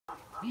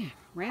Man,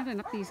 rounding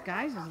up these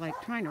guys is like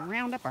trying to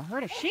round up a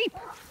herd of sheep.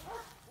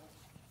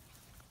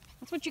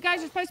 That's what you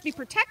guys are supposed to be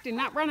protecting,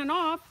 not running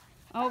off.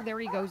 Oh, there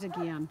he goes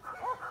again.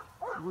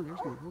 Oh, there's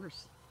my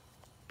horse.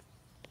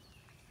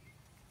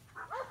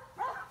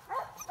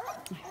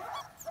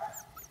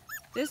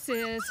 This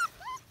is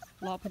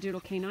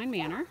Pyredoodle Canine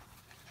Manor.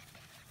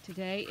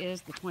 Today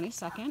is the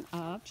 22nd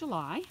of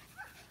July.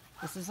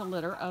 This is a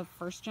litter of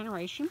first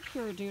generation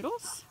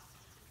Pyredoodles.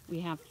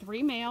 We have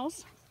 3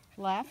 males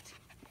left.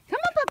 Come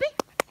on, puppy.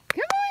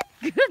 Come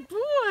on. Good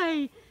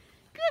boy.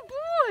 Good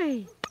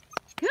boy.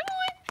 Come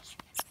on.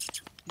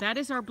 That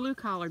is our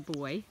blue-collared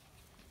boy,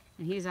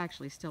 and he's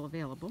actually still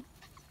available.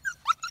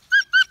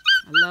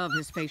 I love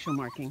his facial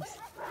markings.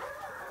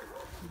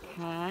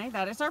 Okay,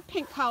 that is our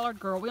pink-collared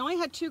girl. We only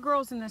had 2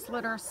 girls in this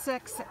litter,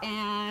 6,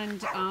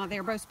 and they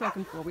were both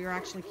spoken for. We are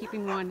actually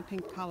keeping one. The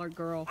pink-collared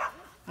girl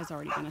has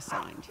already been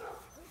assigned.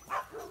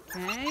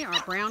 Okay,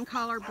 our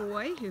brown-collared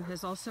boy, who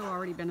has also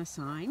already been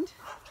assigned.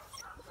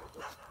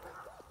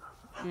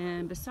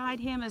 And beside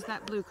him is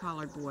that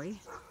blue-collared boy.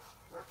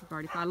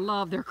 I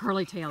love their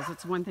curly tails.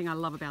 That's one thing I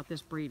love about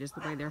this breed, is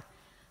the way their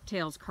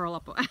tails curl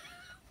up. I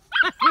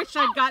wish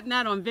I'd gotten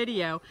that on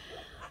video.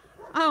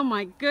 Oh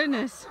my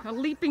goodness, a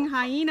leaping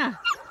hyena.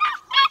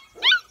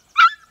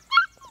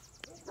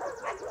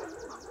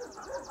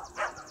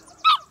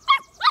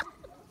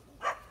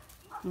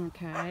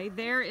 Okay,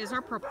 there is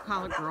our purple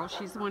collared girl.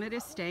 She's the one that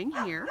is staying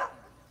here.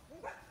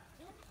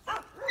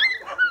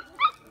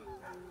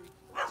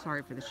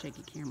 Sorry for the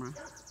shaky camera.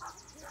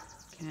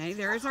 Okay,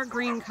 there's our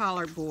green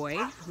collared boy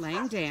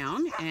laying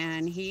down,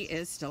 and he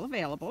is still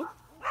available.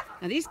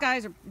 Now these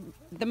guys are,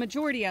 the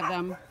majority of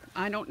them,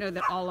 I don't know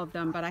that all of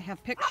them, but I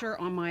have picture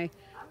on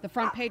the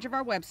front page of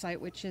our website,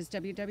 which is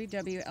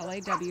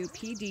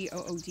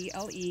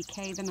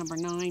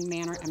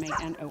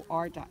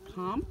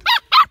www.lawpdodle9manor.com.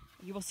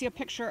 You will see a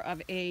picture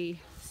of a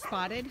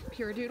spotted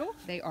Pyredoodle.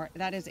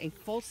 That is a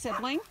full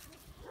sibling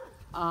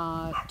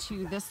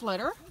to this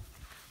litter.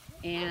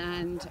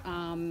 And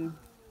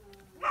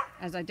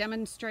as I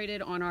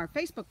demonstrated on our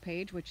Facebook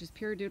page, which is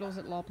Pyredoodles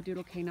at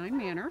Pyredoodle Canine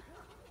Manor,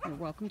 you're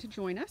welcome to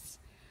join us.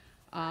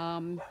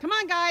 Come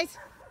on, guys.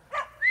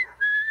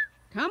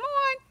 Come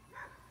on.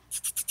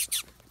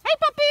 Hey,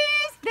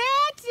 puppies.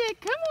 That's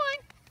it. Come on.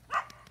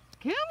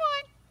 Come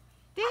on.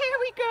 There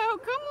we go.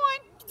 Come on.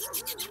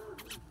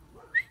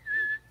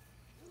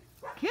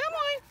 Come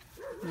on.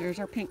 Here's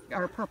our pink,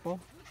 our purple.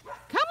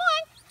 Come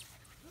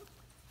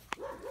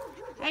on.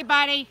 Hey,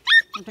 buddy.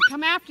 I have to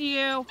come after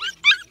you.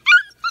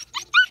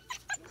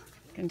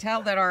 You can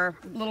tell that our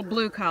little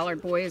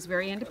blue-collared boy is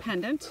very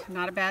independent.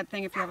 Not a bad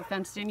thing if you have a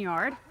fenced-in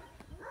yard,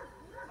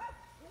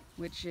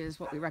 which is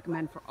what we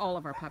recommend for all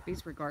of our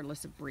puppies,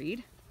 regardless of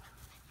breed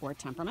or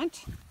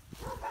temperament.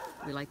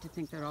 We like to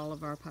think that all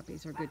of our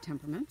puppies are good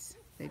temperaments.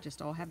 They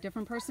just all have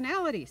different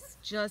personalities,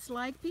 just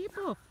like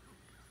people.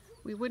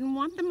 We wouldn't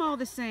want them all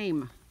the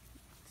same.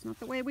 It's not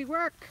the way we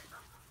work.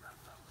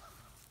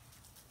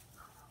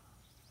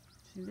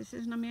 See, this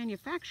isn't a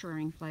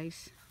manufacturing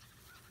place.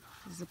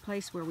 This is a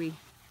place where we,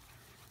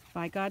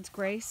 by God's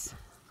grace,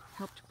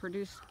 help to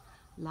produce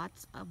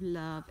lots of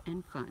love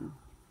and fun.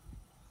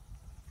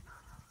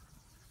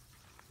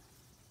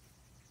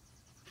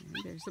 And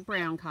there's the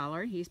brown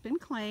collar. He's been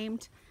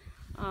claimed.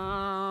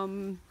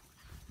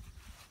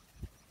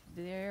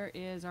 There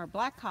is our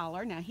black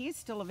collar. Now he's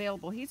still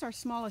available. He's our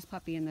smallest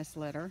puppy in this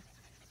litter.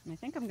 And I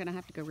think I'm going to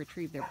have to go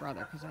retrieve their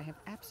brother because I have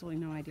absolutely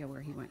no idea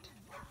where he went.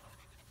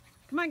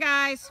 Come on,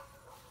 guys.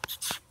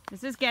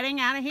 This is getting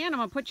out of hand. I'm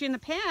going to put you in the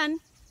pen.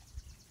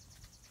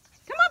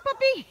 Come on,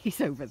 puppy. He's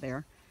over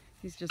there.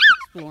 He's just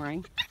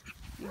exploring.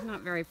 He's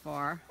not very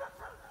far.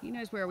 He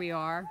knows where we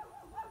are.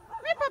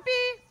 Come here,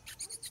 puppy.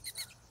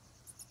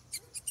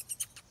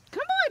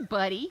 Come on,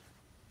 buddy.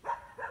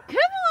 Come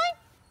on.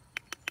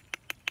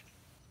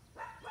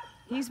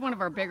 He's one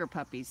of our bigger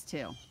puppies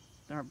too.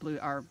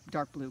 Our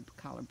dark blue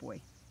collar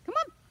boy. Come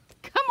on.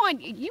 Come on.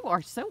 You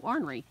are so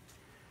ornery.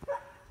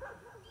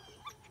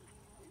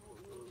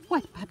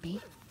 What,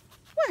 puppy?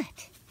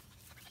 What?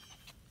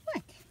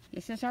 What?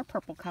 This is our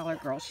purple collar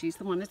girl. She's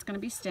the one that's going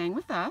to be staying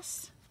with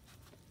us.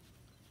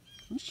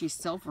 And she's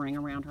silvering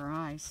around her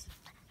eyes.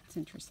 It's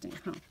interesting,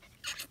 huh?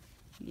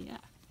 Yeah.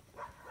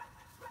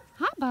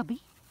 Hi,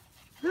 Bubby.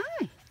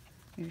 Hi.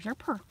 Here's our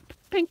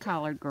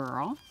pink-collared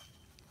girl.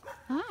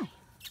 Hi.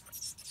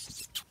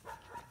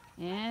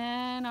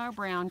 And our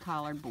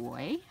brown-collared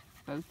boy,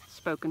 both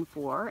spoken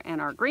for,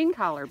 and our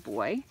green-collared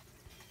boy.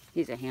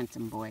 He's a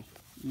handsome boy.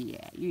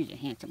 Yeah, he's a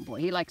handsome boy.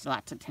 He likes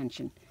lots of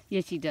attention.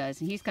 Yes, he does.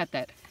 And he's got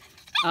that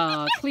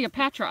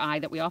Cleopatra eye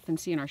that we often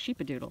see in our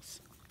sheepadoodles.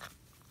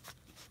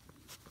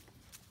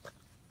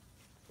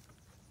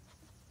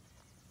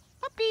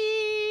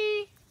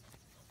 Puppy!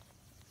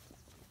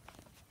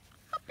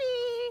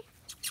 Puppy!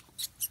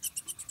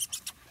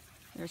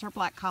 There's our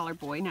black collar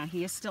boy. Now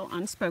he is still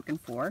unspoken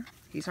for.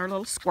 He's our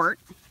little squirt.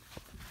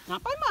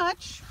 Not by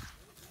much.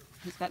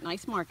 He's got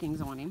nice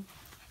markings on him.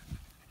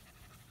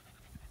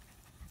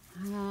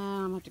 I'm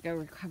going to have to go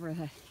recover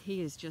that.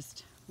 He is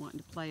just wanting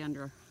to play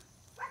under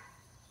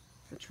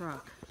the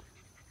truck.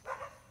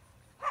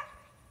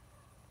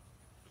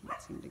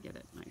 Can't seem to get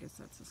it. I guess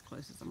that's as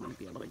close as I'm going to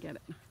be able to get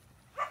it.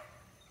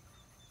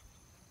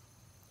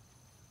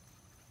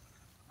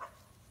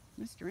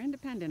 Mr.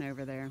 Independent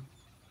over there.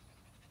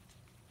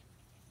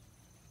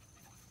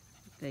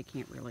 They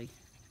can't really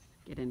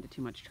get into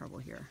too much trouble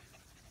here.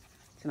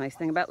 It's a nice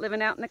thing about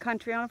living out in the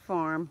country on a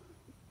farm.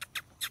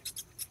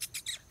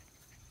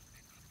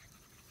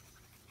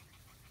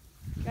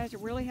 You guys are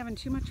really having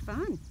too much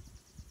fun.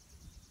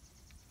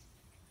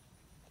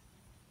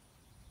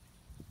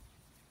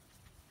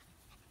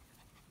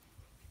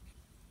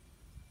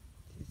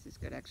 This is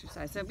good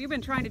exercise. So we've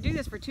been trying to do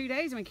this for 2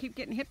 days and we keep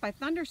getting hit by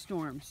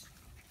thunderstorms.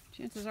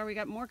 Chances are we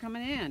got more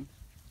coming in.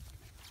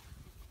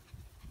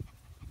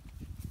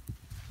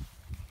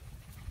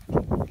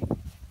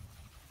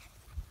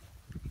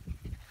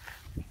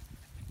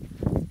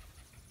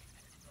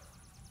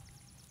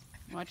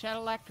 Watch that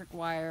electric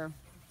wire.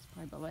 It's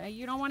probably,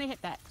 you don't want to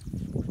hit that.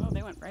 Oh,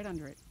 they went right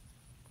under it.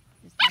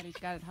 Guess Daddy's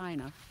got it high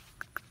enough.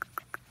 Come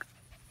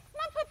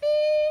on, puppy!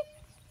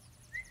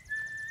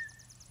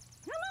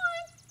 Come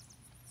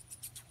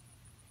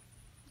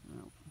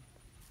on! Oh.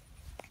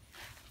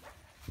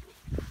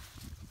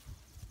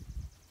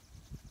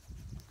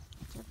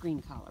 That's our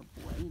green collar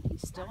boy, and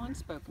he's still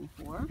unspoken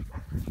for.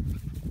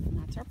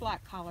 And that's our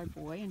black collared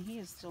boy, and he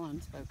is still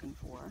unspoken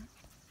for.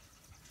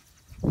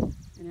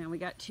 And now we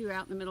got 2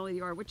 out in the middle of the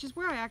yard, which is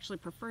where I actually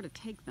prefer to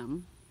take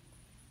them.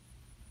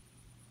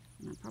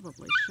 And I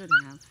probably should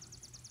have.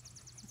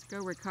 Let's go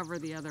recover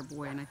the other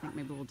boy, and I think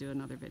maybe we'll do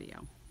another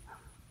video.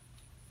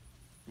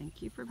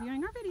 Thank you for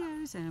viewing our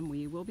videos, and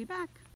we will be back.